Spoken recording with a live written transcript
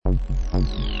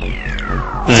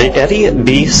The Eddie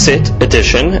B. Sit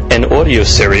edition, an audio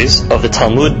series of the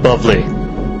Talmud Bavli.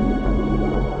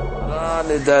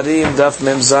 Nedarim, Daf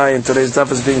Mem Zayin. Today's Daf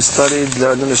is being studied.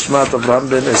 Le'adun Nishmat Avraham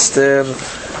ben Esther,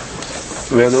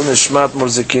 Ve'adun Nishmat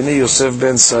Morzekini Yosef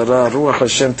ben Sarah, Ruach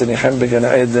Hashem Tenichem beGan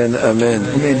Eden. Amen.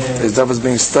 Today's Daf is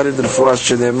being studied. Refuah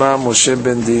Shelema Moshe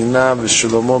ben Dina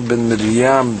V'Shlomo ben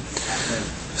Miriam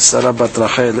Sarah bat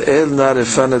Rachel. Elna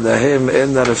refana dahem,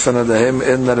 elna refana dahem,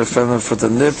 elna refana fat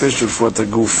nefesh u'rfuat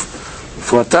haguf.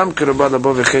 Fuatam keruba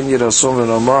labo v'chen yirason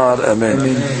v'nomar. Amen.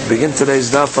 Begin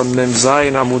today's daf on Mem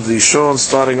Zayin Amud Rishon,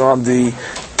 starting on the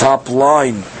top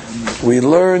line. We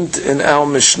learned in our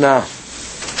Mishnah,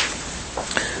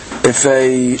 if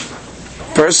a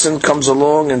person comes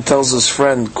along and tells his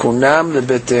friend, Kunam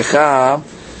lebetecha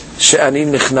she'ani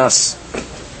nichnas.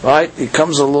 Right? He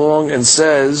comes along and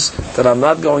says that I'm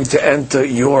not going to enter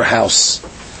your house.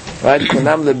 Right?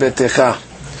 Kunam lebetecha.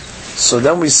 So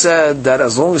then we said that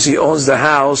as long as he owns the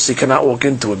house, he cannot walk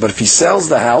into it. But if he sells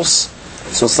the house,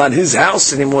 so it's not his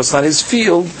house anymore, it's not his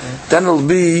field, then it'll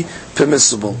be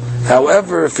permissible.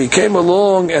 However, if he came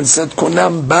along and said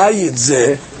Kunam bayit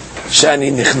zeh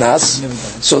shani nichnas,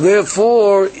 so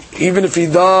therefore, even if he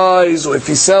dies or if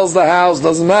he sells the house,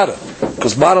 doesn't matter.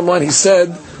 Because bottom line, he said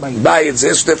bayit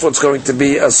zeh, so therefore it's going to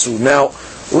be asur. Now,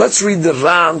 let's read the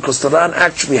Ran, because the Ran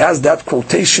actually has that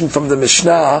quotation from the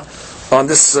Mishnah on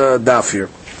this daf here.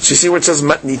 So you see where it says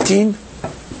matnitin?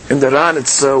 In the Ran,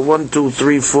 it's 1, 2,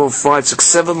 3, 4, 5, 6,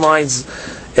 7 lines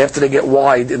after they get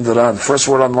wide in the Ran. First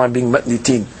word on line being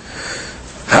matnitin.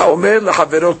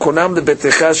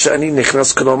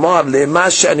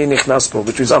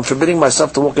 Which means I'm forbidding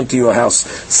myself to walk into your house.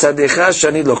 Which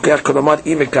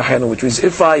means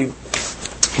if I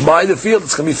buy the field,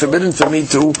 it's going to be forbidden for me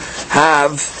to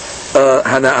have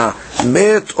hana'ah.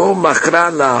 Met o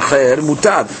makran la'acher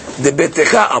mutad de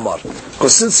betecha amar.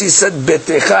 Because since he said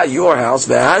betecha, your house,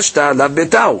 ve'hashta la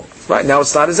betau. Right now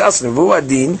it's not his house. Nevu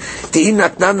adin ti'in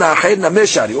natnan la'acher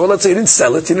nameshari. Or let's say he didn't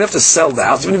sell it. He didn't have to sell the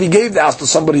house. Even if he gave the house to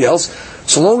somebody else,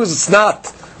 so long as it's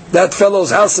not that fellow's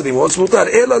house anymore, it's mutad.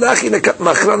 Ela lachi nekat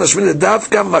makran ashmin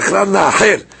davka makran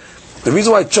la'acher. The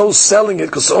reason why I chose selling it,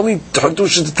 because only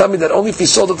Hantush to tell me that only if he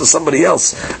sold it to somebody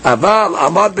else. Aval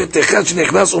amad betecha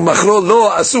shenichnas umachro lo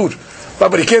asur.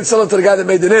 But he can't sell it to the guy that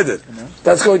made the neder.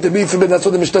 That's going to be forbidden. That's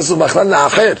what the Mishnah says umachran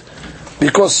la'acher.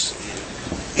 Because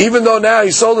even though now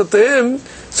he sold it to him,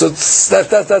 so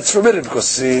that's forbidden,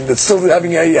 because it's still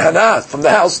having a hana from the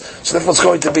house, so therefore it's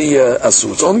going to be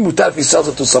asur. It's only mutar if he sells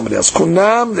it to somebody else.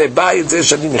 Kunam lebayit zeh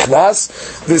shani nichnas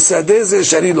v'sadeh zeh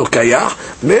shani lo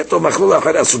kayach met o machlo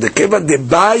la'acher asur. Dekevan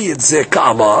debayit zeh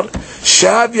ka'amar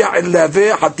shav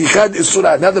ya'illaveh hatichad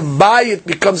isura. Now the bayit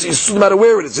becomes isur no matter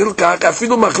where it is. Hilkach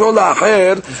afilu machlo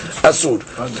la'acher asur.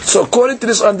 So according to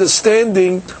this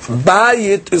understanding,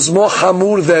 bayit is more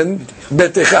hamur than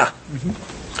betecha.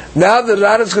 Now the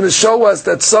Ran is going to show us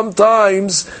that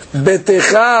sometimes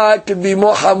betecha can be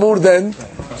more hamur than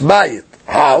bayit.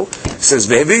 How? It says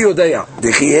ve'evi yodeya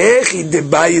dechiyechi de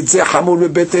bayit ze hamur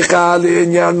bebetecha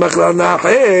le'inyan machlan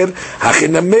na'acher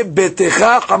hachiname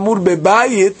betecha hamur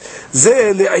bebayit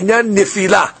ze le'inyan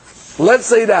nefila. Let's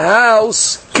say the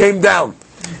house came down.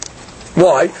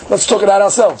 Why? Let's talk about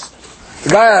ourselves. The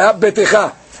guy had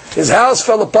betecha. His house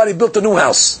fell apart. He built a new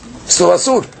house. Still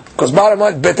asur. Because bottom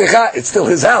line, betecha, it's still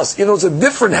his house. You know, it's a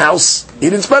different house. He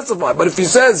didn't specify. But if he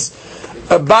says,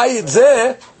 bayit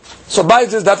zeh, so bayit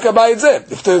zeh is dafka bayit zeh.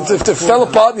 If it fell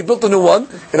apart and he built a new one,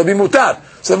 it'll be mutar.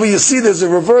 So when you see there's a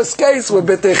reverse case where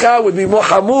betecha would be more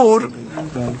hamur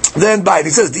than bayit. He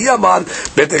says, Diyamar,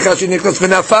 betecha shenichnas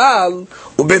v'nafal,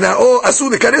 ubena'o asur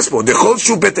lekares bo. Dechol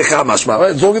shu betecha mashma.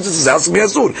 As long as it's his house, it's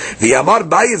asur. Diyamar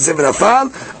bayit zeh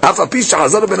v'nafal, af api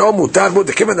shahazar bena'o mutar bo,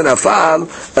 dekevan v'nafal,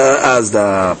 as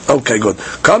the... Okay, good.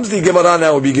 Comes the Gemara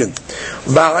now, we begin.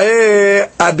 Ba'e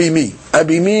abimi.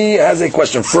 Abimi has a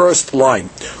question. First line.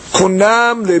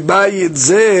 Kunam lebayit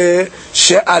zeh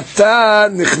she'ata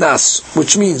nichnas,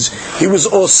 which means he was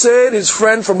osir his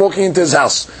friend from walking into his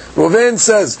house. Reuven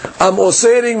says, I'm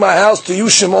osiring my house to you,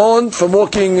 Shimon, from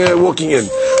walking in.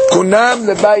 Kunam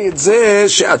lebayit zeh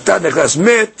she'ata nichnas.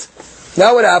 Met.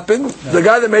 Now what happened? The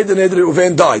guy that made the neder,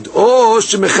 Reuven, died. Or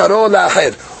shemecharo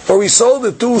la'acher. Or he sold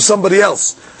it to somebody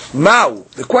else. Now,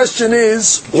 the question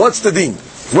is, what's the deen?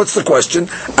 What's the question?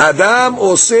 Adam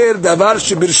oser davar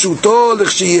shebirshuto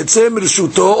l'chshiyetze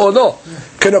mirshuto or no?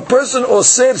 Can a person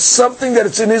oser something that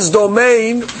it's in his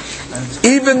domain,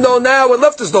 even though now it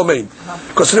left his domain?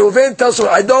 Because Reuven tells him,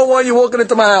 I don't want you walking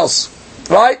into my house.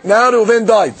 Right? Now Reuven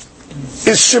died.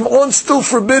 Is Shimon still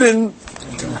forbidden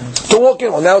to walk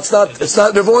in. Well, now it's not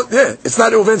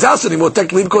Reuven's house anymore,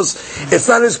 technically, because it's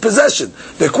not his possession.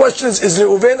 The question is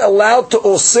Reuven allowed to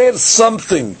osir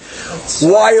something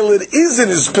while it is in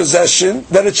his possession,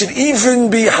 that it should even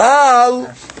be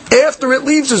hal after it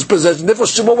leaves his possession? Therefore,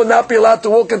 Shimon would not be allowed to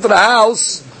walk into the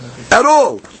house at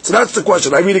all. So that's the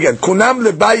question. I read again. Kunam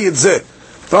lebayit zeh.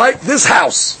 Right? This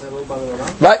house.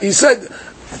 Right? He said,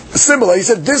 similar, he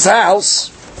said, this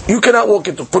house, you cannot walk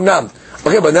into. Kunam.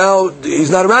 Okay, but now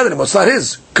he's not around anymore. It's not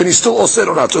his. Can he still osir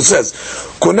or not? So it says,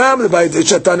 "Kunam lebayit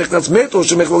she'ata nechnas met or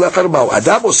shemech lo lachar ma'u."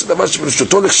 Adam osir davar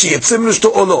she'b'rishto l'chshiyitzim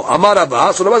l'rishto o lo. Amar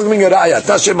Abba. So the Rabbi is giving a ra'aya.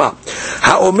 Tashema.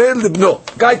 Ha'omer libno.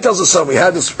 Guy tells the son. We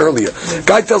had this earlier.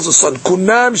 Guy tells the son,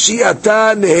 "Kunam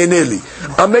she'ata neheneli."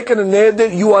 I'm making a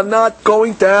neder. You are not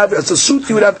going to have. It's a suit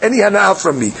you would have any hana'ah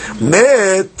from me.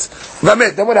 Met.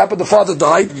 Then what happened? The father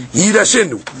died.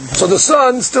 Yirashenu. So the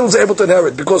son still is able to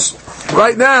inherit because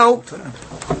right now.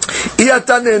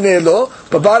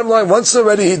 But bottom line, once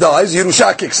already he dies,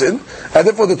 Yerusha kicks in, and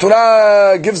therefore the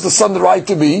Torah gives the son the right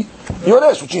to be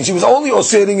Yoresh, which means he was only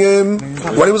osering him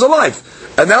when he was alive.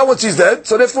 And now once he's dead,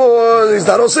 so therefore he's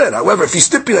not osir. However, if he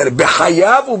stipulated,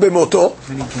 Bechayav u bemoto,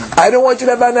 I don't want you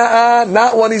to have ana'ah,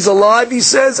 not when he's alive, he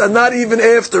says, and not even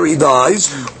after he dies,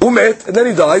 umet, and then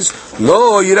he dies,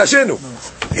 lo yirashenu.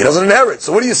 He doesn't inherit.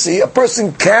 So what do you see? A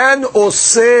person can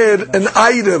osir an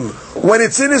item when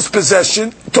it's in his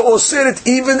possession, to osir it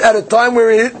even at a time where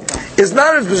it is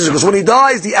not in his possession. Because when he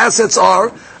dies, the assets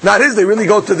are not his, they really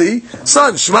go to the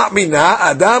son. Shma' mina,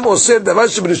 Adam osir davar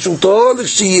she'b'rishuto,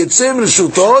 l'shiyitzim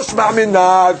rishuto, shma'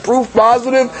 mina. Proof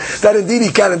positive that indeed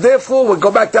he can. And therefore, we'll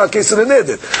go back to our case of the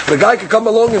neder. The guy could come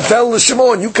along and tell the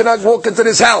Shimon, you cannot walk into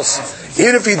this house.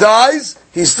 Even if he dies,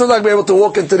 he's still not going to be able to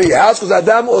walk into the house, because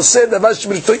Adam osir davar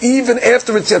she'b'rishuto, even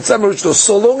after it's yatzam rishuto,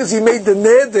 so long as he made the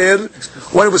neder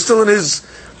when it was still in his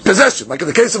possession. Like in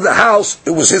the case of the house, it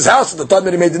was his house at the time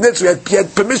that he made the neder, so he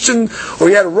had permission, or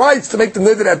he had rights to make the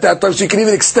neder at that time, so he can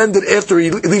even extend it after he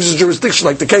leaves his jurisdiction,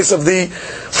 like the case of the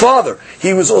father.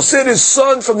 He was osir his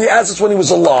son from the assets when he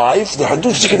was alive, the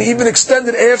hadush, he can even extend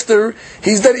it after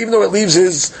he's dead, even though it leaves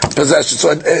his possession. So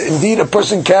indeed, a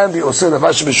person can be osir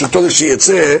davar she'b'rishuto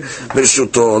l'shiyitzeh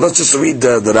b'rishuto. Let's just read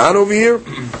the Ran over here.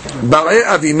 Ba'e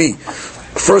avimi.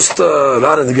 First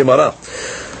Ran in the Gemara.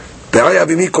 בעיה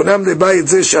במי קונם לבית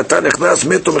זה שאתה נכנס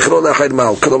מתו מכלול לאחד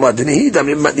מהו כלומר דנהידה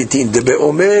ממתניתין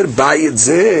דבאומר בית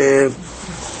זה.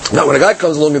 Now when a guy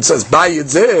comes along and says בית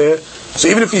זה, so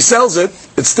even if he sells it,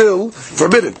 it's still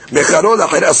forbidden. מכלול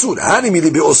לאחד אסור. הנימי לי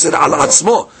באוסר על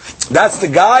עצמו. That's the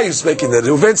guy who's making that.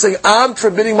 Reuven saying, I'm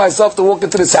forbidding myself to walk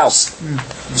into this house.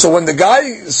 So when the guy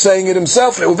is saying it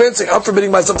himself, Reuven saying, I'm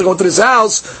forbidding myself to go into this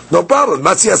house, no problem.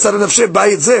 I don't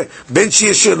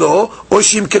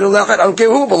care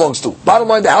who it belongs to. Bottom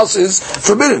line, the house is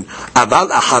forbidden.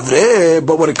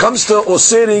 But when it comes to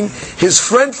osering his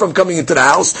friend from coming into the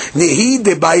house, which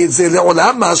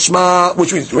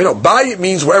means, buy it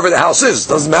means wherever the house is.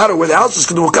 Doesn't matter where the house is.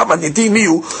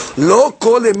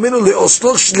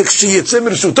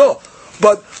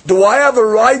 But do I have a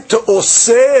right to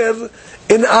osir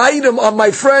an item on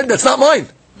my friend that's not mine?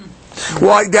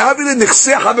 Why? Can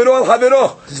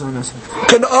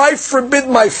I forbid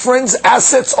my friend's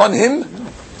assets on him?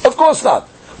 Of course not.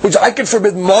 Which I can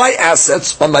forbid my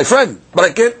assets on my friend, but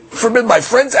I can't forbid my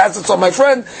friend's assets on my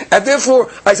friend, and therefore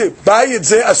I say, Bayit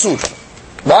ze asur.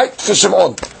 Right? To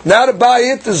Shimon. Now to buy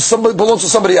it belongs to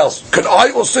somebody else. Can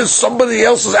I osir somebody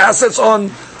else's assets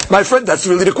on my friend? That's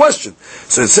really the question.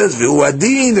 So it says,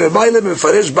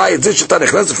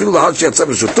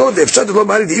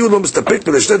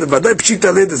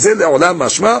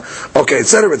 okay,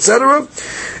 etc.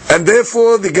 And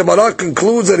therefore the Gemara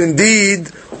concludes that indeed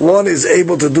one is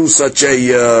able to do such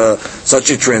a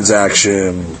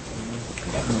transaction.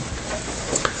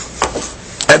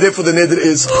 And therefore the neder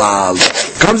is hal.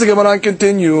 Comes the Gemara and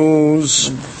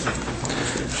continues.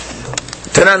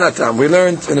 Tananatam, we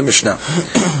learned in the Mishnah.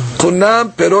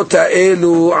 Kunam perota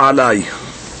elu alai.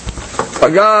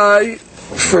 A guy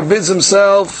forbids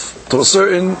himself to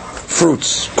certain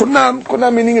fruits.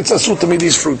 Kunam meaning it's asur to me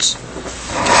these fruits.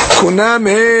 Kunam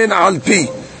hen alpi.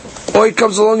 Or he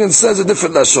comes along and says a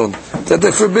different lashon, that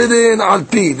they're forbidden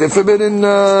alpi. They're forbidden,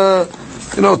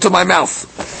 to my mouth.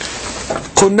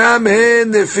 Kunam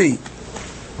hen nefi.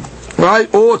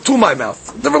 Right? Or to my mouth.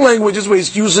 Different languages where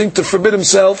he's using to forbid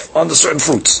himself on the certain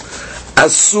fruits.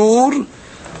 Asur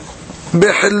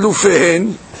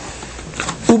behillufehen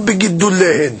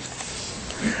ubegidulehen.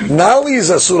 Not only is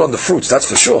asur on the fruits, that's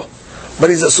for sure, but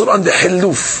he's asur on the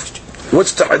hilluf.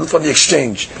 What's the hilluf on the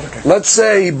exchange? Okay. Let's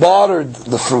say he bartered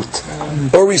the fruit,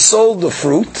 or he sold the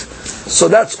fruit. so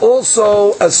that's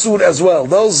also asur as well.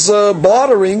 Those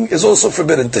bartering is also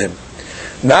forbidden to him.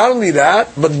 Not only that,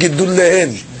 but gidul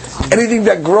lehen, anything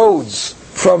that grows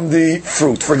from the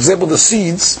fruit. For example, the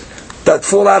seeds that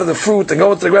fall out of the fruit and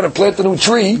go into the ground and plant a new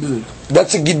tree,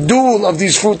 that's a gidul of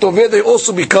these fruit over there, they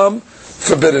also become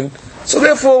forbidden. So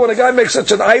therefore, when a guy makes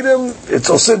such an item, it's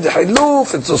osir the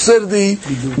hiluf, it's osir the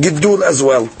gidul as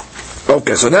well.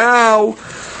 Okay, so now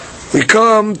we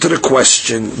come to the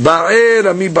question. Ba'er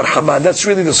Rami Bar Hama. That's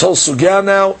really this whole sugya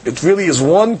now. It really is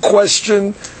one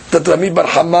question that Rami Bar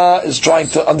Hama is trying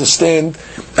to understand.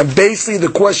 And basically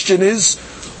the question is,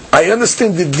 I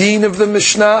understand the deen of the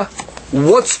Mishnah.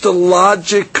 What's the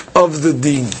logic of the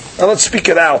deen? Now let's speak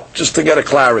it out, just to get a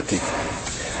clarity.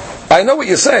 I know what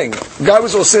you're saying. The guy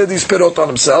was osir these pirot on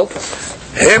himself.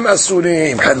 Him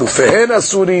asurim, halufehen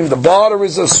asurim, the barter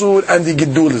is asur, and the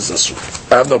gidul is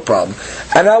asur. I have no problem.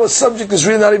 And our subject is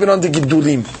really not even on the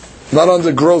gidulim, not on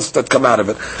the growth that come out of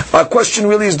it. Our question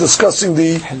really is discussing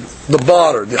the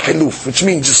barter, the hiluf, which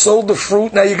means you sold the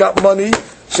fruit, now you got money,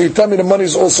 so you tell me the money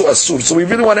is also asur. So we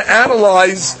really want to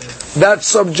analyze that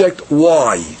subject.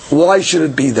 Why? Why should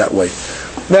it be that way?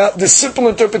 Now, the simple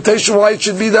interpretation why it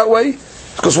should be that way,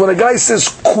 because when a guy says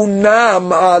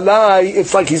kunam alai,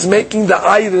 it's like he's making the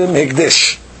item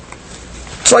hekdesh.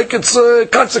 It's like it's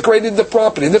consecrated the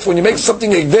property. And if when you make something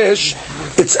hekdesh,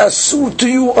 it's asur to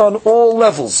you on all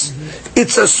levels.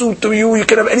 It's asur to you. You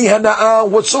can have any hana'ah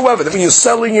whatsoever. If you're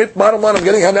selling it, bottom line, I'm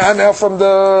getting hana'ah now from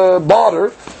the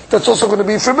barter, that's also going to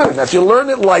be forbidden. Now, if you learn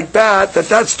it like that,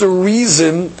 that's the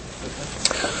reason.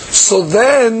 So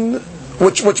then,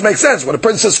 which makes sense. When a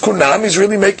person says kunam, he's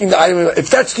really making the item. If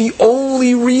that's the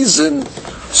only reason,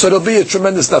 so there'll be a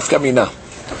tremendous nafkamina.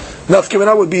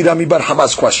 Nafkamina would be Rami Bar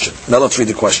Hama's question. Now let's read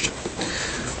the question.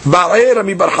 Ba'e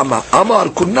Rami Bar Hama, Amar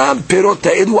kunam perot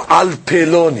ta'elu al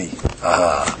peloni.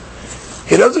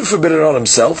 He doesn't forbid it on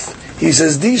himself. He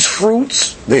says these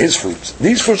fruits, they're his fruits.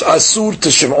 These fruits are asur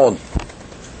to Shimon.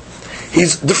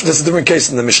 This is a different case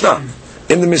in the Mishnah.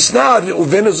 In the Mishnah,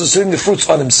 Reuven is osir the fruits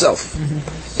on himself.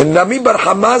 In Rami Bar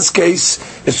Hama's case,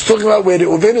 it's talking about where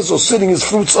Reuven is osir his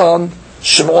fruits on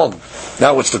Shimon.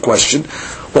 Now what's the question?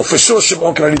 Well, for sure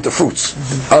Shimon can eat the fruits.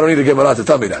 I don't need a Gemara to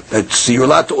tell me that. So you're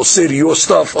allowed to osir your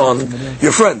stuff on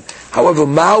your friend. However,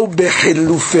 Ma'u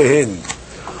behilufehen.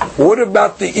 What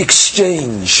about the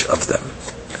exchange of them?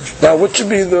 Now, what should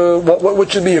be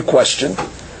what should be your question?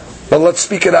 Well, let's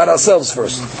speak it out ourselves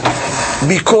first.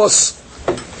 Because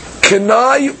can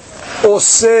I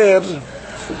osir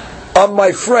on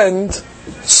my friend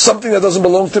something that doesn't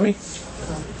belong to me?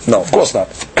 No, of course not.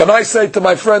 Can I say to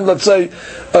my friend, let's say,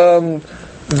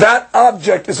 that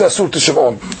object is asur to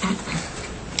Shimon.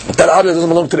 That object doesn't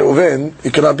belong to the Reuven,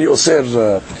 it cannot be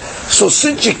osir. So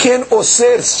since you can't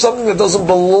osir something that doesn't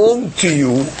belong to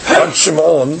you on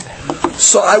Shimon,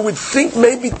 so I would think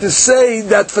maybe to say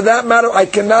that for that matter I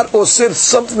cannot osir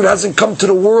something that hasn't come to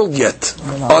the world yet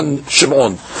on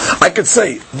Shimon. I could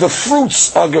say the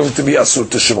fruits are going to be asur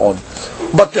to Shimon,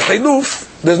 but the hiluf,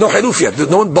 there's no hiluf yet. There's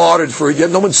no one bartered for it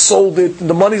yet. No one sold it.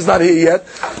 The money's not here yet.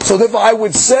 So therefore I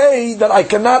would say that I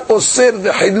cannot osir the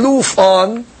hiluf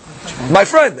on my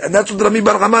friend. And that's what Rami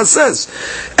Bar Hama says.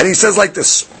 And he says like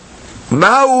this.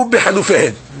 Ma'u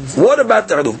bihalufehen. What about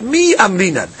the hiluf? Mi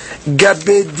amrinan.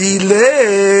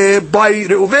 Gabedile by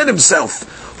Reuven himself.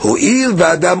 Hu'il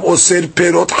v'adam osir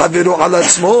perot havero al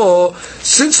atzmo.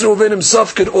 Since Reuven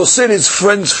himself could osir his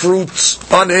friend's fruits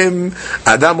on him,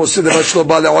 Adam osir devashlo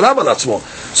ba le'olam al atzmo.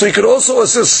 So he could also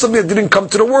osir something that didn't come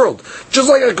to the world. Just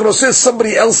like I can osir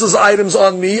somebody else's items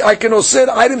on me, I can osir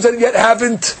items that yet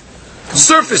haven't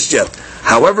surfaced yet.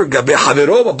 However, gabe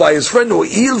havero by his friend,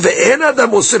 hu'il ve'en adam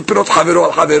osir perot havero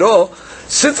al havero.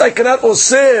 Since I cannot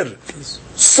osir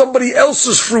somebody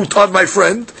else's fruit on my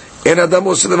friend, so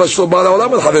therefore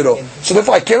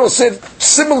I cannot osir,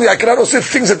 similarly I cannot osir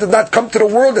things that did not come to the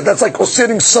world, that's like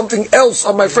osiring something else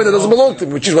on my friend that doesn't belong to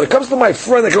me, which is when it comes to my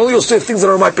friend I can only osir things that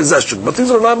are in my possession, but things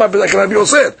that are not in my possession I cannot be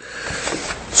osir.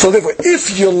 So therefore,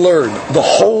 if you learn the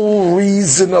whole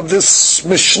reason of this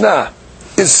Mishnah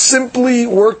is simply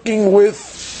working with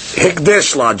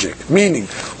hekdesh logic, meaning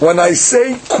when I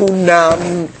say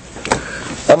kunam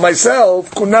on myself,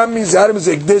 kunam means the item is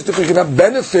hekdesh, if we cannot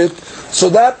benefit, so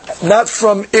that, not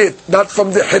from it, not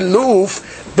from the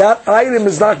hiluf, that item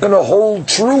is not going to hold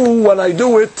true when I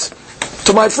do it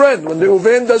to my friend. When the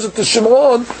Reuven does it to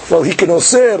Shimon, well, he can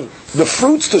osir the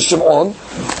fruits to Shimon,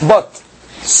 but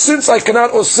since I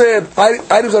cannot osir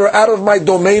items that are out of my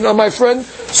domain on my friend,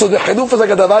 so the hiluf is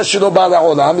like a davar shelo ba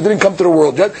la'olam, it didn't come to the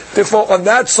world yet, therefore on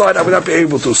that side I would not be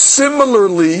able to.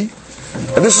 Similarly,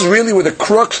 and this is really where the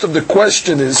crux of the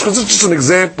question is, because it's just an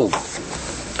example.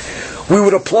 we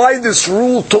would apply this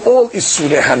rule to all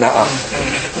Isurei Hana'ah.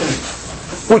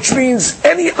 Which means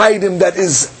any item that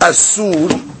is Asur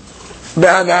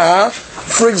Behana'ah,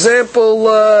 for example,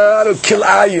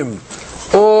 Kilayim,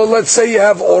 or let's say you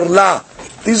have Orla.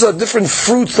 These are different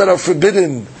fruits that are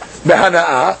forbidden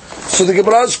Behana'ah. So the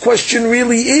Gemara's question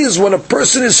really is, when a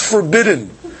person is forbidden,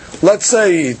 let's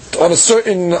say on a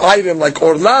certain item like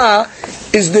Orla,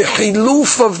 is the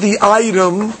Hiluf of the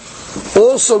item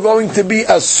also going to be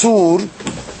Asur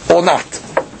or not?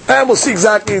 And we'll see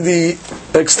exactly the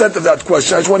extent of that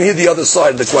question. I just want to hear the other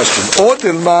side of the question. Or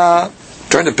Dilma,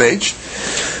 turn the page.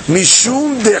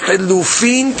 Mishum de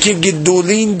Hilufin ki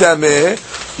Gidulin Dameh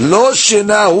lo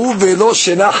shenahu velo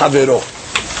shena havero.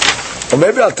 Or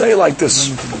maybe I'll tell you like this.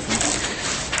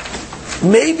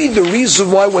 Maybe the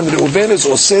reason why when the Reuven is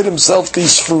osir himself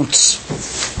these fruits,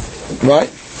 right?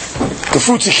 The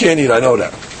fruits he can't eat, I know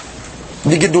that.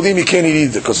 The Gidulim he can't eat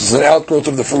either because it's an outgrowth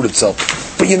of the fruit itself.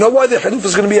 But you know why the Hiluf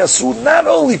is going to be Asur? Not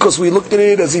only because we looked at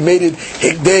it as he made it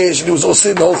Hikdesh and it was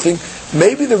osir the whole thing.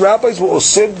 Maybe the rabbis were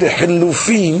osir the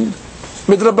Hilufin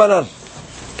midrabanan.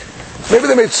 Maybe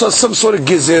they made some sort of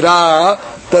gezerah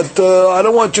that I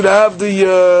don't want you to have the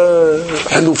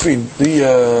Hilufin,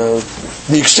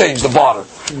 the exchange, the barter.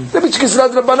 Maybe it's gezerah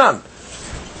drabanan.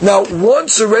 Now,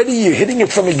 once already you're hitting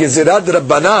it from a gezerah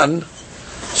drabanan,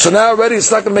 so now already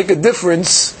it's not going to make a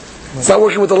difference. It's not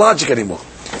working with the logic anymore.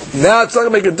 Now it's not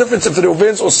going to make a difference if the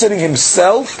Reuven is osirring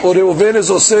himself or the Reuven is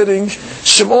osirring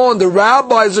Shimon. The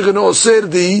rabbis are going to osir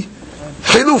the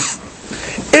Hiluf.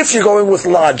 If you're going with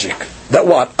logic, that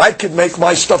what? I could make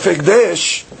my stuff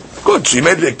Hekdesh. Good, so you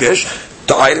made it Hekdesh.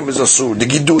 The item is Asur, the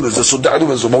Gidul is Asur, the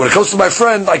Adum is Asur. But when it comes to my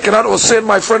friend, I cannot osir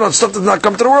my friend on stuff that did not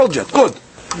come to the world yet. Good.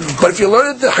 But if you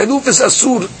learn that the Hiluf is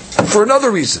Asur for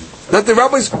another reason, that the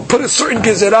rabbis put a certain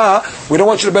gezerah, we don't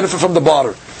want you to benefit from the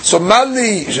barter. So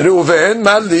Mali Reuven,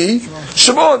 Mali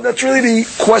Shimon. That's really the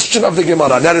question of the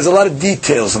Gemara. Now there's a lot of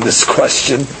details in this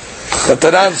question that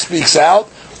the Ran speaks out.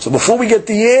 So before we get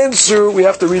the answer, we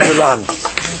have to read the Ran.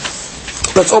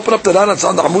 Let's open up the Ran. It's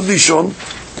on the Amud Lishon.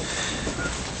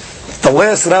 The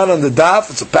last Ran on the Daf.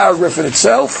 It's a paragraph in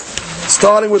itself,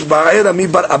 starting with Ba'ir Rami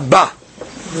Bar Abba.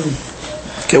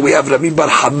 Okay, we have Rami Bar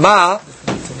Hama.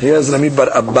 Here's Rami Bar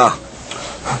Abba.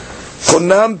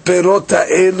 Kunam perota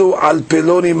elu al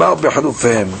peloni ma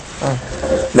b'halufem.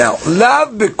 Now, la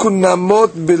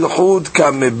bekunamot bilhud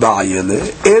kamebayele,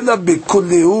 ela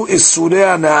bekullihu isurei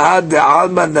hana'ah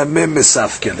de'alma nameh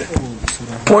mesafkele.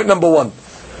 Point number one.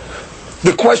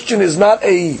 The question is not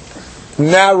a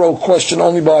narrow question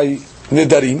only by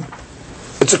Nedarim.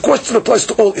 It's a question that applies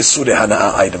to all isurei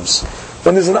hana'ah items.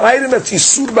 When there's an item that's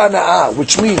isur b'hana'ah,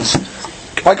 which means,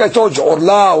 like I told you,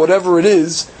 orla, whatever it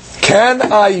is, can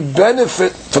I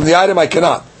benefit from the item? I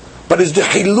cannot. But is the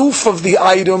hiluf of the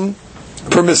item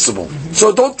permissible?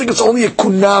 So don't think it's only a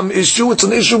kunam issue, it's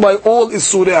an issue by all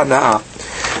isurei hana'ah.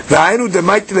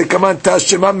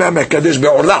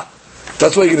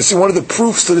 That's why you're going to see one of the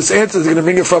proofs to this answer is going to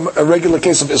bring it from a regular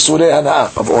case of isurei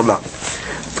hana'ah, of orla.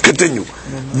 Continue.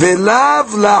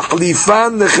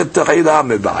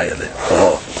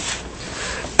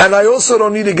 And I also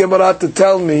don't need a Gemara to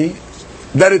tell me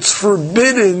that it's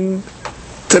forbidden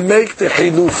to make the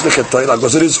hiluf the chetayla,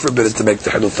 because it is forbidden to make the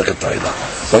hiluf the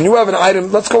chetayla. When you have an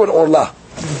item, let's go with orla.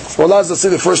 Orla is, let's say,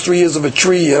 the first 3 years of a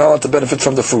tree, you're not allowed to benefit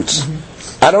from the fruits.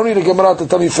 I don't need a Gemara to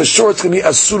tell me for sure it's going to be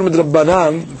asur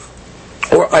midrabanan,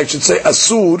 or I should say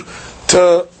asur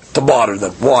to barter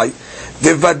them. Why?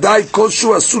 Devadai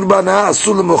koshu asur bana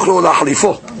asur lemochro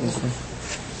lahlifo.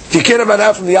 If you can't have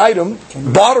hana'ah from the item,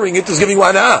 bartering it is giving you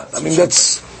hana'ah. I mean,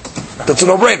 that's a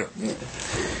no-brainer.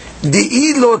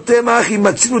 דאי לא תמח אם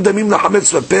מצינו דמים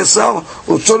לחמץ בפסח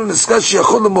וצונו נזכר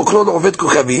שיכול למוכרו לעובד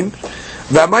כוכבים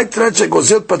והמי תראה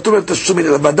שגוזל פטור לתשלומים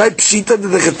אלא ודאי פשיטה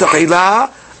לכתחילה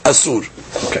אסור.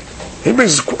 Okay. He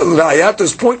brings ראיה to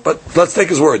his point, but let's take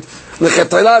his word.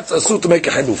 לכתחילה it's אסור to make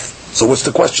a חילוף. So what's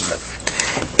the question then?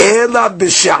 אלא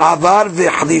בשעבר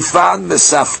וחליפן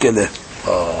מספקלה.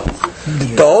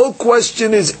 The whole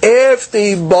question is, after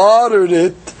he bartered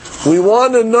it, we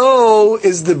want to know,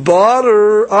 is the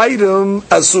barter item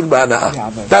asur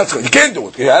b'hana'ah? That's good. You can't do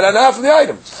it. You had hana'ah for the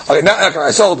item. Okay, now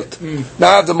I sold it.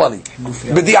 Now I have the money.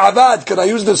 But the avad, can I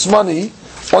use this money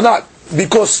or not?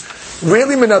 Because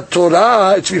really, min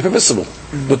Torah, it should be permissible.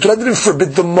 The Torah didn't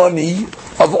forbid the money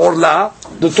of orla.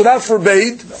 The Torah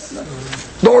forbade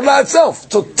the orla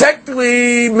itself. So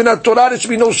technically, min Torah, there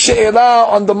should be no she'elah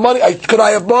on the money. Could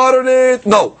I have bartered it?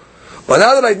 No. But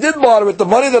now that I did barter with the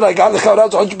money that I got,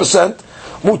 l'chavrat 100%,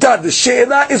 mutad. The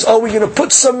she'elah is, are we going to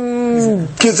put some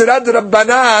kizirad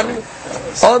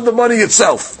rabbanan on the money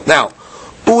itself? Now,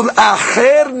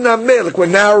 Ul-acher nameh, like we're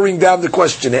narrowing down the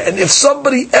question here. And if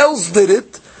somebody else did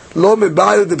it, lo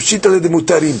mebayel de pshita le de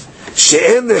mutarim.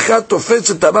 She'en echad tofetz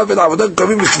et tama vel avodah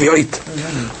kavim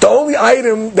v'shvi'it. The only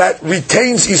item that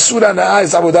retains isur hana'ah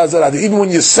is avodah zarah. Even when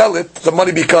you sell it, the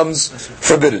money becomes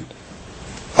forbidden.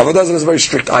 Avodah zarah is a very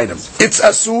strict item. It's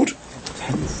asur.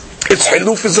 Its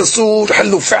hiluf is asur.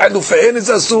 Hiluf fa'lu fa'in is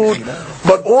asur.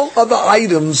 But all other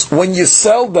items, when you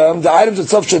sell them, the items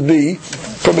itself should be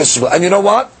permissible. And you know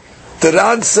what? The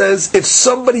Ran says, if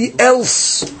somebody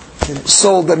else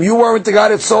sold them, you weren't the guy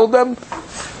that sold them,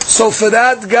 so for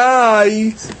that guy,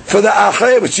 for the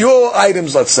acher, it's your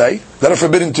items, let's say, that are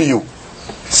forbidden to you.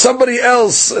 Somebody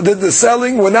else did the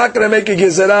selling, we're not going to make a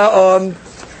gezerah on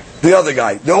the other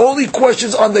guy. The only question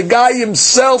is on the guy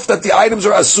himself that the items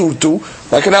are asur to,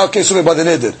 like in our case by the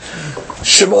neder.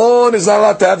 Shimon is not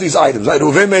allowed to have these items.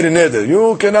 Reuven made a neder.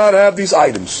 You cannot have these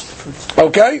items.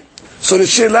 Okay? So the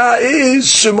shelah is,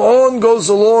 Shimon goes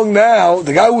along now,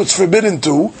 the guy who it's forbidden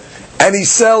to, and he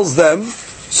sells them.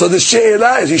 So the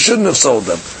she'elah is he shouldn't have sold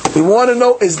them. We want to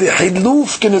know, is the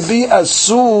hiluf going to be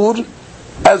asur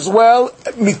as well,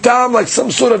 mitam, like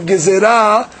some sort of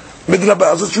gezerah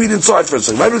midrabah? Let's read inside for a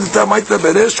second.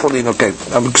 Okay,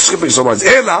 I'm skipping so much.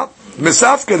 Ela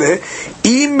mesaf kele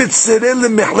im mitzerel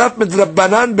lemehlat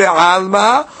midrabanan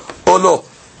be'alma or no.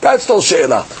 That's still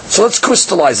she'elah. So let's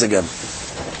crystallize again.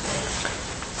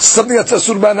 Something that's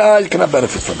asur banah, you cannot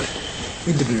benefit from it.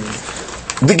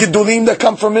 The gedulim that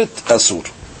come from it, asur.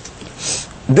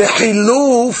 The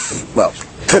hiluf, well,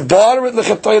 to barter it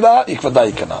lechetayla, you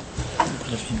cannot.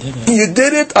 You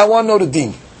did it, I want to know the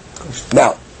deen.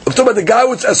 Now, I'm talking about the guy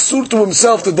who's asur to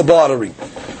himself to the bartering.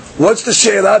 What's the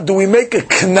she'elah? Do we make a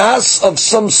knas of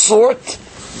some sort?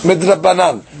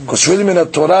 Midrabanan. Because really in the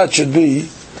Torah it should be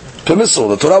permissible.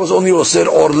 The Torah was only osir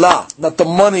orla, not the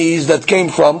monies that came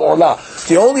from orla.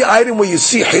 The only item where you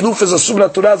see hiluf as asur in the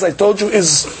Torah, as I told you,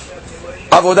 is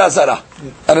avodah zarah.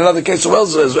 And another case as well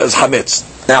as hametz.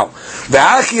 Now,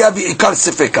 now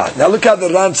look how the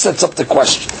Ran sets up the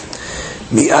question.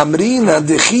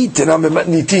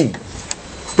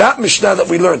 That Mishnah that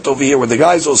we learned over here, where the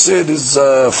guys all said is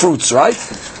fruits, right?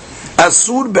 Because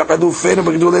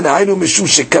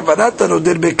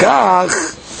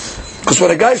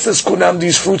when a guy says kunam,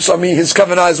 these fruits are me, his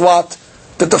kavanah is what?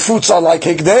 That the fruits are like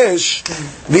hekdesh.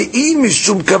 Ve'im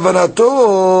mishum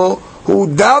kavanato hu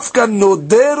davka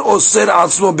noder oser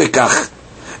atzmo bekach.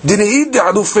 דנאית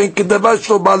דעלופן כדבר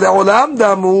שלו בא לעולם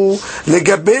דמו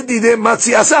לגבי דיני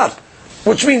מצי אסר.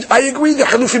 Which means, I agree the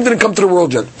halufim didn't come to the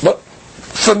world yet. But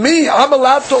for me, I'm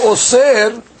allowed to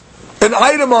osir an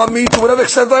item on me to whatever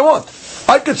extent I want.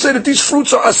 I could say that these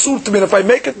fruits are asur to me, and if I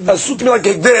make it asur to me like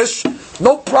hekdesh,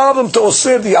 no problem to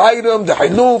osir the item, the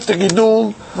haluf, the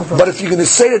gidul. But if you're going to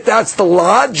say that that's the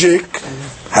logic,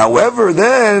 however,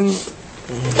 then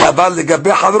but then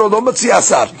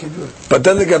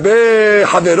legabe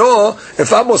havero,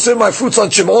 if I'm osir my fruits on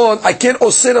Shimon, I can't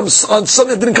osir them on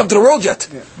something that didn't come to the world yet.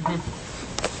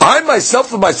 I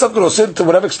myself can osir to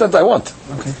whatever extent I want.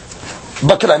 Okay.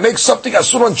 But can I make something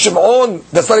asur on Shimon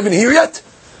that's not even here yet?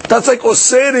 That's like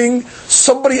osiring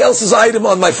somebody else's item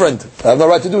on my friend. I have no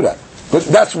right to do that. But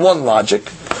that's one logic.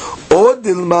 Maybe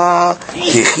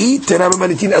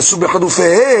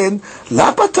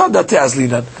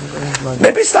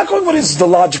it's not going what is the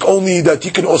logic only that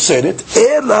you can osir it.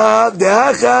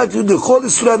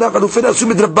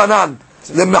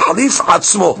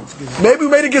 Maybe we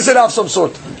made a gezerah of some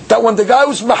sort. That when the guy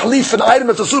who's mahlif an item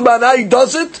that's asur b'anai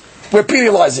does it, we're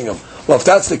penalizing him. Well, if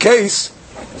that's the case,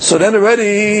 so then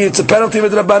already it's a penalty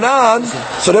with Rabbanan,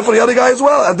 so therefore the other guy as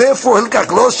well. And therefore,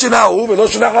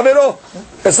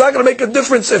 it's not going to make a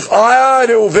difference if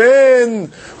Reuven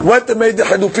went and made the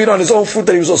halupin on his own fruit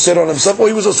that he was osir on himself, or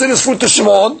he was osir his fruit to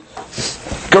Shimon,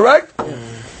 correct?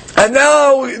 And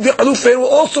now the halupin will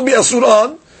also be asur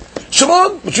on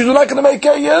Shimon, but you're not going to make a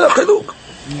haluk.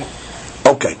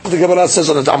 Okay. The Gemara says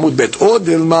on the Amud Bet, O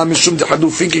dilma mishum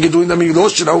dehadufin ki geduin nami lo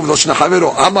shnahu v'lo shna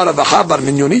chavero amar avacha bar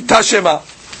minyoni tashema.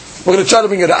 We're going to try to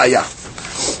bring a ra'ayah.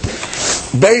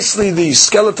 Basically, the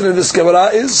skeleton in this Gemara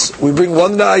is, we bring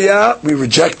one ra'ayah, we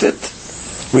reject it.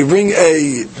 We bring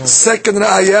a second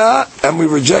ra'ayah, and we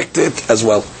reject it as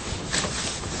well.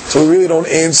 So we really don't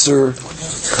answer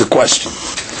the question.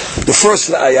 The first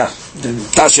ra'ayah,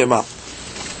 tashema.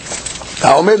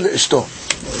 Ha'omer le'ishto.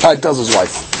 He tells his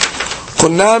wife,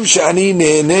 Kunam she'ani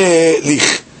ne'ene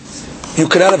lich. You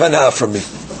cannot have hana'ah from me.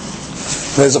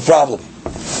 There's a problem.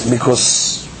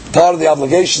 Because part of the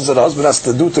obligations that a husband has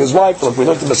to do to his wife, like we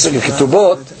learned in the Masechet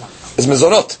Ketubot, is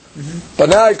mezonot. But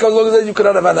now it comes along that you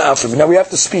cannot have hana'ah from me. Now we have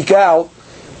to speak out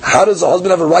how does a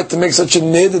husband have a right to make such a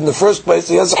nid in the first place?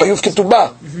 He has a chayuf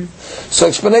ketubah. So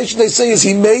explanation they say is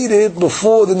he made it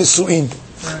before the nisu'in,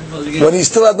 when he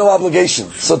still had no obligation.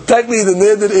 So technically the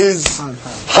neder is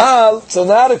hal. So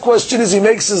now the question is he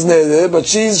makes his neder, but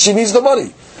she needs the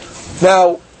money.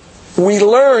 Now we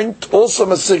learned also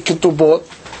Masech Ketubot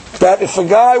that if a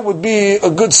guy would be a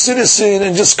good citizen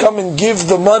and just come and give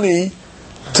the money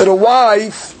to the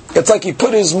wife, it's like he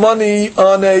put his money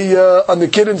on the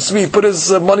kid in tzvi, put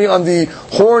his money on the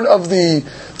horn of the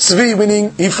tzvi,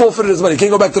 meaning he forfeited his money. He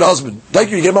can't go back to the husband.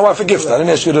 Thank you, you gave my wife a gift. I didn't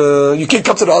ask you to. You can't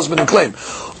come to the husband and claim.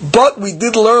 But we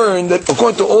did learn that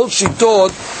according to all she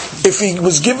taught, if he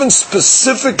was given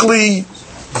specifically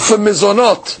for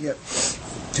mizonot,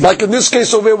 like in this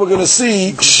case over here, we're going to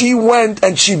see she went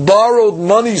and she borrowed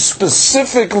money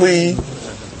specifically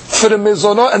for the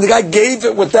mizonot, and the guy gave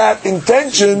it with that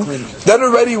intention, then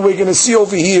already we're going to see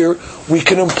over here, we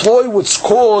can employ what's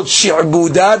called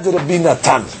Shi'budah de Rabbi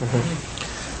Natan.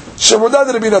 Shi'budah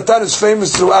de Rabbi Natan is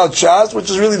famous throughout Shas, which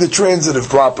is really the transitive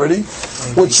property,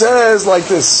 which says like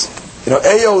this,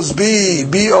 A owes B,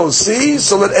 B owes C,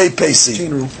 so let A pay C.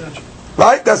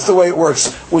 Right? That's the way it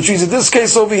works. Which means in this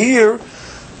case over here,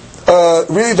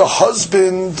 really the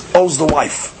husband owes the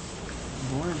wife.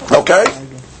 Okay?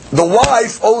 The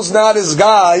wife owes now this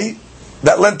guy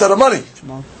that lent her the money.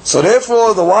 So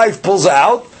therefore, the wife pulls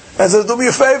out and says, "Do me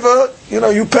a favor,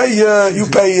 you pay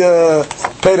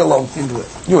the loan.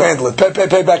 You handle it.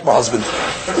 Pay back my husband."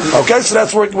 Okay, so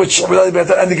that's which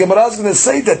and the Gemara is going to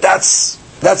say that's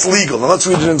legal. Now let's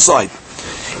read it inside.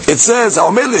 It says,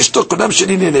 so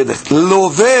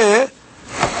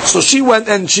she went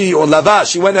and she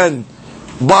went and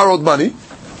borrowed money.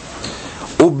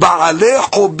 Now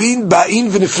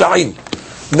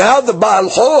the Baal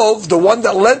Chov, the one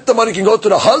that lent the money, can go to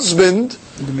the husband,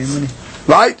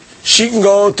 right? She can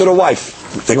go to the wife.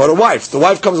 They go to the wife. The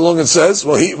wife comes along and says,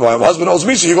 my husband owes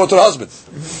me, so you go to the husband.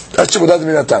 That's what doesn't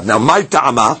mean that time. Now, my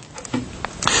ta'ama,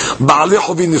 Ba'alei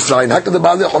Chovin Nifra'in. How can the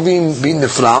Ba'alei Chovin be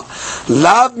Nifra'?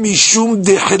 Lav mishum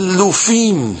de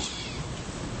chilufim.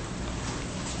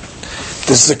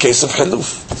 This is a case of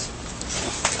chiluf.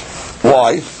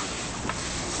 Why?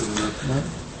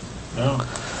 No.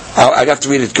 I have to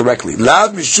read it correctly.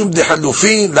 Lav mishum de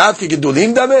halufin, lav ki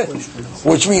gidulim dame,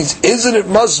 which means it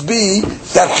must be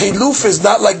that hiluf is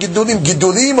not like gidulim.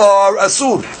 Gidulim are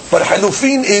asur, but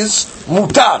halufin is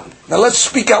mutar. Now let's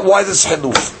speak out why this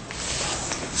haluf.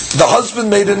 The husband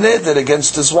made a neder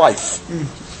against his wife.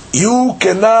 You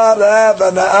cannot have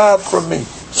an na'ah from me.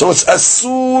 So it's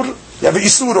asur. You have an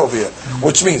isur over here,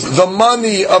 which means the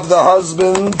money of the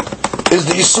husband is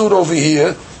the isur over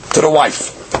here to the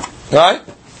wife. Right?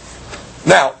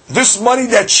 Now, this money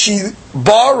that she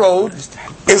borrowed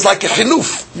is like a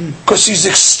hiluf, because she's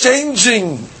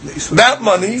exchanging that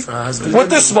money with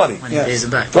this money.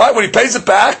 Right? When he pays it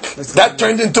back, that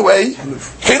turned into a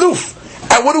hiluf.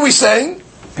 And what are we saying?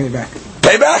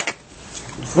 Pay back.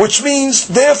 Which means,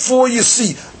 therefore, you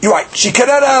see, you're right, she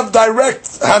cannot have direct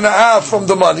hana'ah from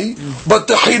the money, but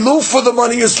the hiluf for the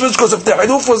money is rich, because if the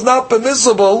hiluf was not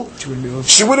permissible,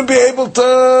 she wouldn't be able to,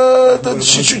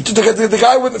 the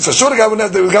guy wouldn't, for sure the guy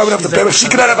wouldn't have to pay, but she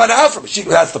cannot have hana'ah from it.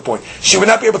 That's the point. She would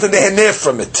not be able to neheneh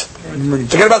from it.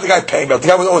 Forget about the guy paying back. The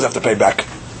guy would always have to pay back.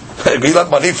 He lent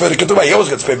money for the ketubah, he always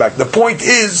gets paid back. The point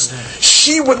is,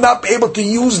 she would not be able to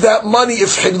use that money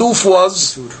if hiluf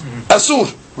was asur.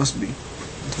 Must be.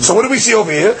 So what do we see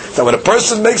over here? That when a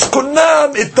person makes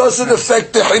kunam, it doesn't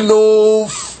affect the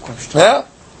hiluf. Yeah?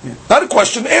 Not a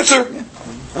question, answer.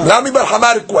 Nami bar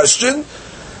hamar question.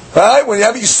 Right? When you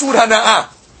have isur hana'ah,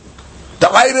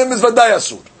 the item is vaday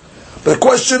asur. But the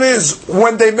question is,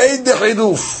 when they made the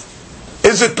hiluf,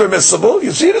 is it permissible?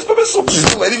 You see, it is permissible. She's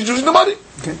the lady using the money.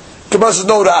 Okay. Gemara says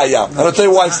no ra'ayah. And I'll tell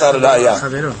you why it's not a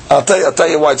ra'ayah. I'll tell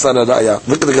you why it's not a ra'ayah.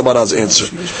 Look at the Gemara's answer.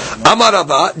 Amar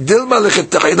Rava, Dilma lechet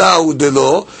techilahu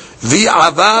delo,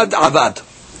 vi'avad avad.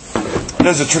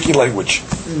 There's a tricky language.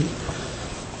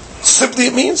 Simply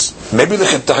it means, maybe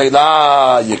lechet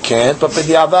techilah you can't, but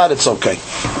b'di'avad it's okay.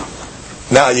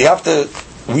 Now you have to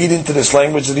read into this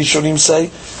language that Rishonim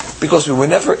say, because we were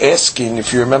never asking,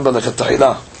 if you remember lechet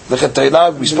techilah. Lechet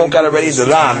techilah, we spoke out already in the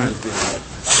Ran.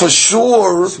 For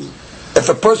sure, if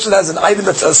a person has an item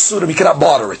that's asur, he cannot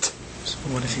barter it. So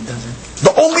what if he doesn't?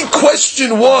 The only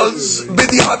question was,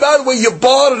 b'di'avad, when you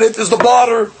barter it, is the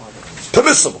barter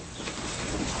permissible?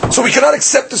 So we cannot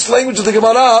accept this language of the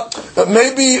Gemara,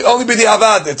 maybe only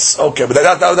b'di'avad it's okay, but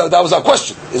that was our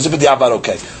question. Is it b'di'avad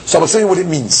okay? So I'm saying what it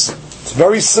means. It's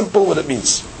very simple what it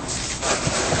means.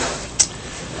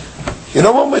 You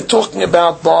know when we're talking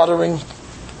about bartering?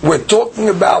 We're talking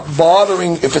about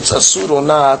bartering if it's asur or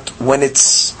not when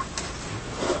it's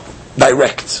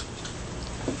direct.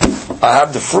 I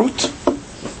have the fruit,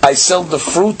 I sell the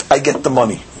fruit, I get the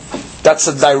money. That's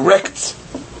a direct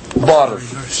barter.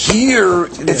 Here,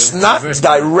 it's not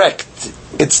direct,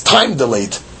 it's time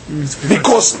delayed.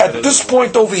 Because at this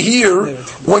point over here,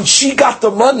 when she got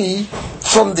the money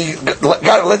from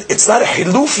it's not a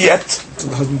hiluf yet,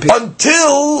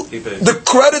 until the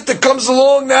creditor comes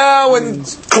along now and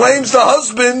claims the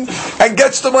husband and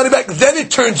gets the money back, then it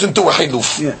turns into a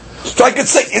hiluf. So I could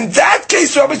say, in that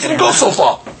case, Rabbi didn't go so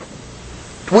far.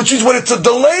 Which is when it's a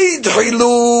delayed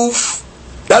hiluf,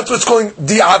 that's what's calling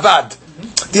di'avad.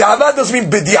 Di'avad doesn't mean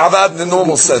bidi'avad in the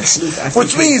normal sense.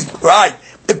 Which means, right,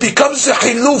 it becomes a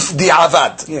hiluf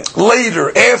di'avad.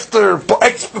 Later, after,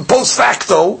 post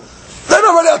facto, then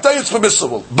already I'll tell you it's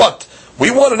permissible. But we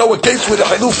want to know a case where the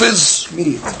hiluf is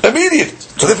immediate.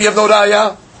 So if you have no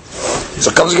raya,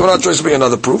 so comes the Gemara tries to bring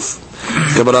another proof.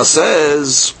 Gemara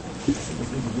says,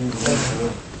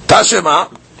 Tashema,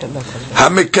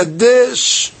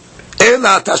 Hamikadesh,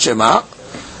 Ela Tashema,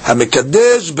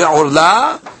 Hamikadesh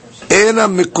be'orla, Ela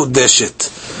mikudeshet.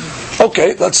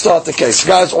 Okay, let's start the case.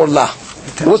 Guys, orla.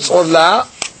 What's orla?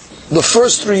 The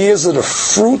first 3 years of the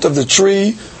fruit of the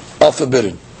tree are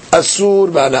forbidden. Asur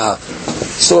ba'na'a.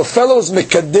 So a fellow is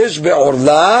mikadesh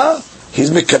be'orla, he's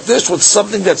mikadesh with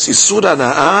something that's isur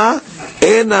ana'a,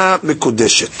 ena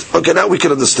mikudeshet. Okay, now we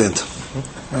can understand.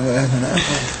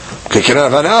 Okay, can I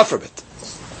have ana'a from it?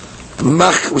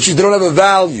 Which you don't have a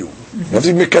value. You have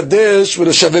to be mikadesh with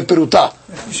a shaveh peruta.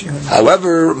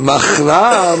 However,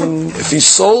 machram, if he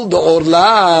sold the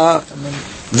orla,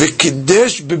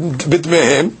 v'kiddesh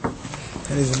b'dmehem,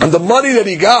 and the money that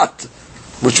he got,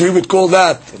 which we would call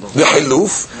that the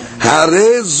hiluf,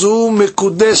 harezu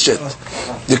mekudeshet.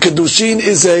 The kedushin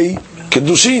is a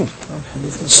kedushin.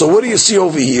 So what do you see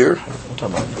over here?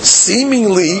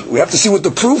 Seemingly, we have to see what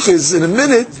the proof is in a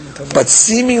minute, but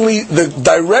seemingly the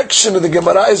direction of the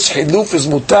Gemara is hiluf is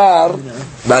mutar.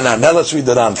 Now let's read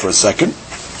that on for a second.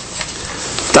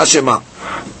 Tashema.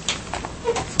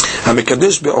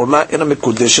 המקדש בעורלה אינה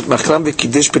מקודשת, מחרם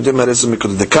וקידש פדם הרס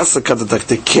ומקודש. דקסה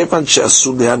כדתקת, כיוון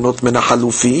שאסור ליהנות מן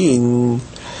החלופין,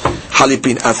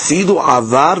 חליפין, אפילו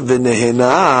עבר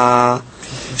ונהנה,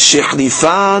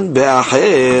 שחליפן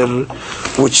באחר,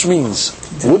 which means,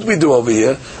 what we do over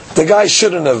here, the guy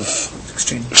shouldn't have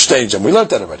exchanged them. We learned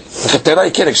that already.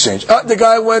 You can't exchange. The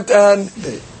guy went and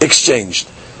exchanged.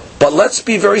 But let's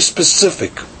be very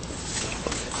specific.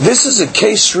 This is a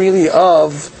case really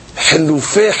of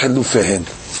hilufehen.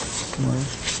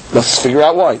 Let's figure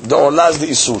out why. The orla is the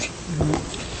isur.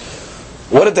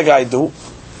 What did the guy do?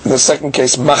 In the second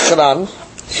case, machran,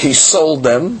 he sold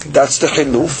them. That's the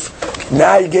hiluf.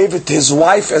 Now he gave it to his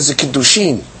wife as a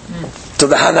kiddushin. So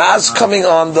the hanaz coming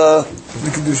on the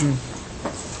kiddushin.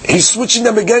 He's switching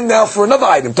them again now for another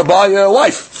item to buy a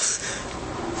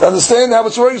wife. Understand how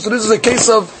it's working? So this is a case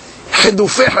of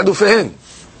hilufehen.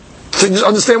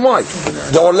 Understand why?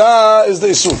 The orla is the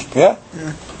isur. Yeah?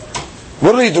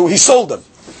 What did he do? He sold them.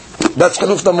 That's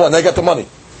hiluf number one. They got the money.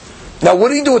 Now what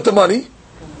did he do with the money?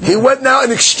 He went now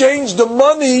and exchanged the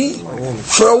money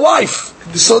for a wife.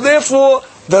 So therefore,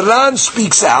 the Ran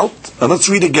speaks out, and let's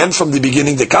read again from the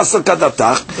beginning. The kasal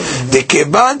kadatach, the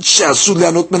keban she'asur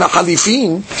le'anot min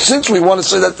ha'chalifin. Since we want to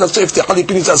say that, let's say if the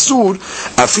halifin is asur,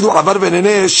 afilu avar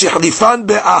v'neneh she'chalifan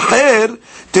be'acher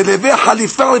televeh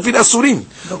halifan halifin asurim.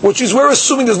 Which is we're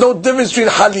assuming there's no difference between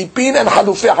halipin and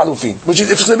halufin. Which is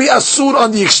if it's going to be asur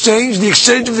on the exchange of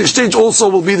the exchange also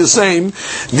will be the same.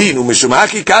 Dinu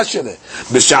mishumaki kashele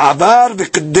b'sha'avar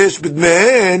v'kadesh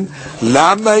b'dmehen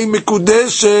lama hi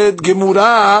mekudeshet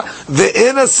gemura.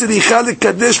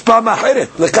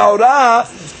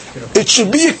 It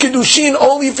should be a kiddushin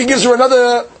only if he gives her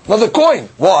another coin.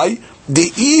 Why? They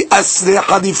should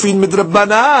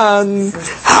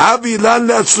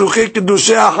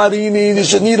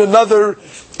need another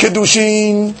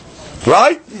kiddushin,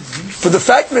 right? For the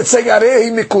fact that it's saying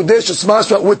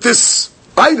with this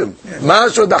item,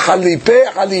 mashra the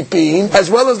halipin, as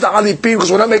well as the halipin,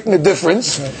 because we're not making a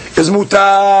difference, is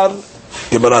mutar.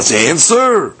 Gemara's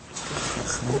answer.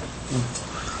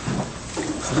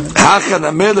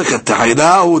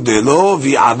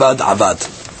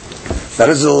 That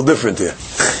is a little different here.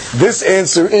 This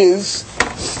answer is,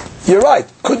 you're right,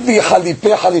 could be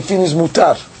halifin is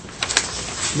mutar.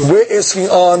 We're asking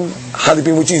on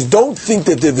halifin, which is don't think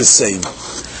that they're the same.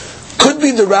 Could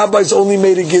be the rabbis only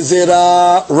made a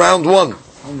gezerah round one.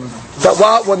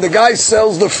 That when the guy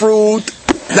sells the fruit,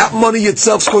 that money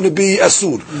itself is going to be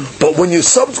asur. But when you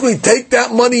subsequently take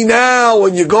that money now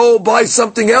and you go buy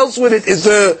something else with it, is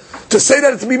to say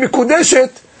that it's to be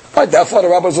mikudeshet, Right, therefore the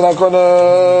rabbis are not going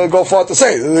to go far to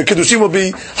say the kiddushin will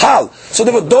be hal. So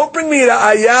therefore, don't bring me the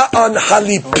ayah on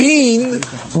halipin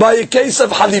by a case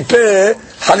of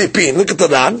halipin. Look at the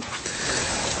Ran.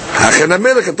 הכן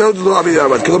המלך כתב לו אבי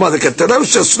ירבד, כלומר זה כתב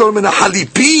שאסור מן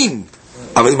החליפין,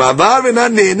 אבל מעבר מן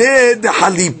הנהנה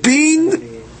דחליפין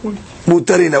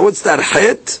מותרין. What's that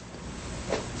חטא?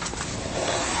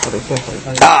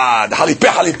 The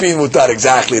halipin mutar,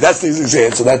 exactly. That's the easy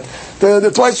answer. That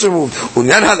the twice removed.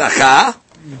 Unyan halacha.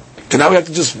 So now we have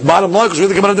to just bottom line because we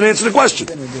have to come out and answer the question.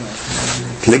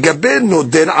 Legabe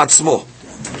noder atzmo.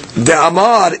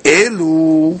 De'amar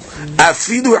elu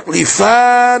afidu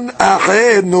lifan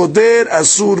acher noder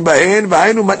asur bahen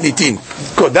v'hainu matnitin.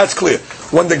 Good, that's clear.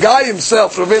 When the guy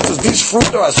himself says, these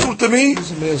fruit are asur to me,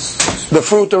 the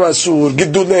fruit are asur,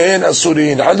 giddulehen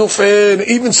asurin, halufen,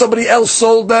 even somebody else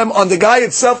sold them on the guy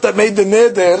itself that made the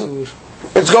neder,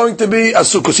 it's going to be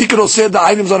asur, because he could have said the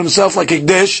items on himself like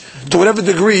hikdesh, to whatever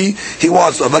degree he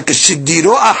wants them, like a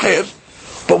shidiro acher.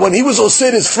 But when he was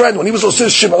osir his friend, when he was osir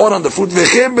Shimon on the fruit,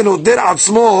 v'chem ben oder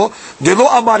atzmo, delo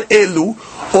amar elu,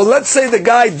 or let's say the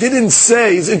guy didn't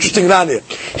say, it's interesting around here,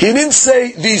 he didn't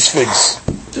say these figs.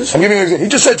 I'm giving you an example. He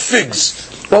just said figs.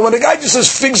 Well, when a guy just says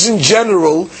figs in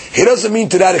general, he doesn't mean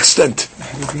to that extent.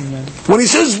 When he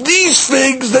says these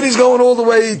figs, then he's going all the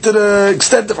way to the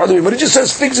extent of halurim. But he just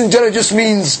says figs in general, it just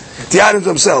means the items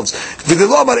themselves. The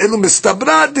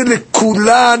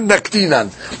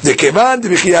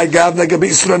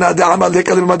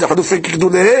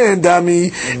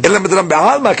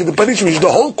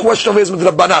whole question of is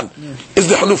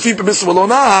the halufi permissible or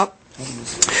not?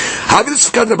 Even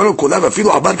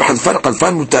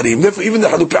the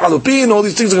halupin, all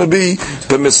these things are going to be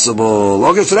permissible.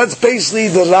 Okay, so that's basically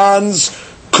the Ran's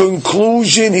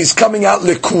conclusion. He's coming out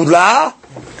lekula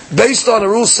based on a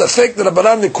rule safek the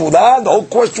Rabbanan lekula. The whole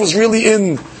question was really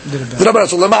in the Rabbanan.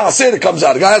 So lema'aseh it comes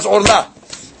out. The guy has orla.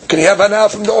 Can he have hana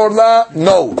from the orla?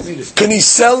 No. Can he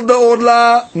sell the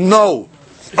orla? No.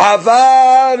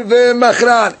 Avar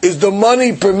ve'machran. Is the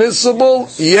money permissible?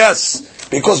 Yes.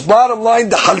 Because bottom line,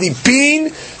 the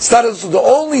halipin started. So the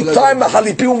only time the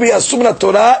halipin will be assumed in the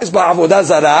Torah is by avodah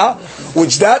zarah,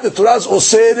 which that the Torah is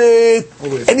oseret.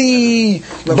 Any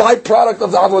byproduct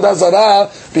of the avodah zarah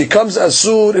becomes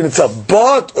asur in itself.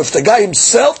 But if the guy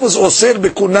himself was oseret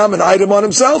bekunam, an item on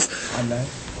himself,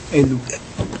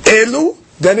 elu,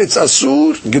 then it's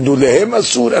asur. Gidulehem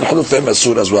asur and halufem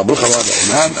asur as well.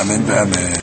 Amen.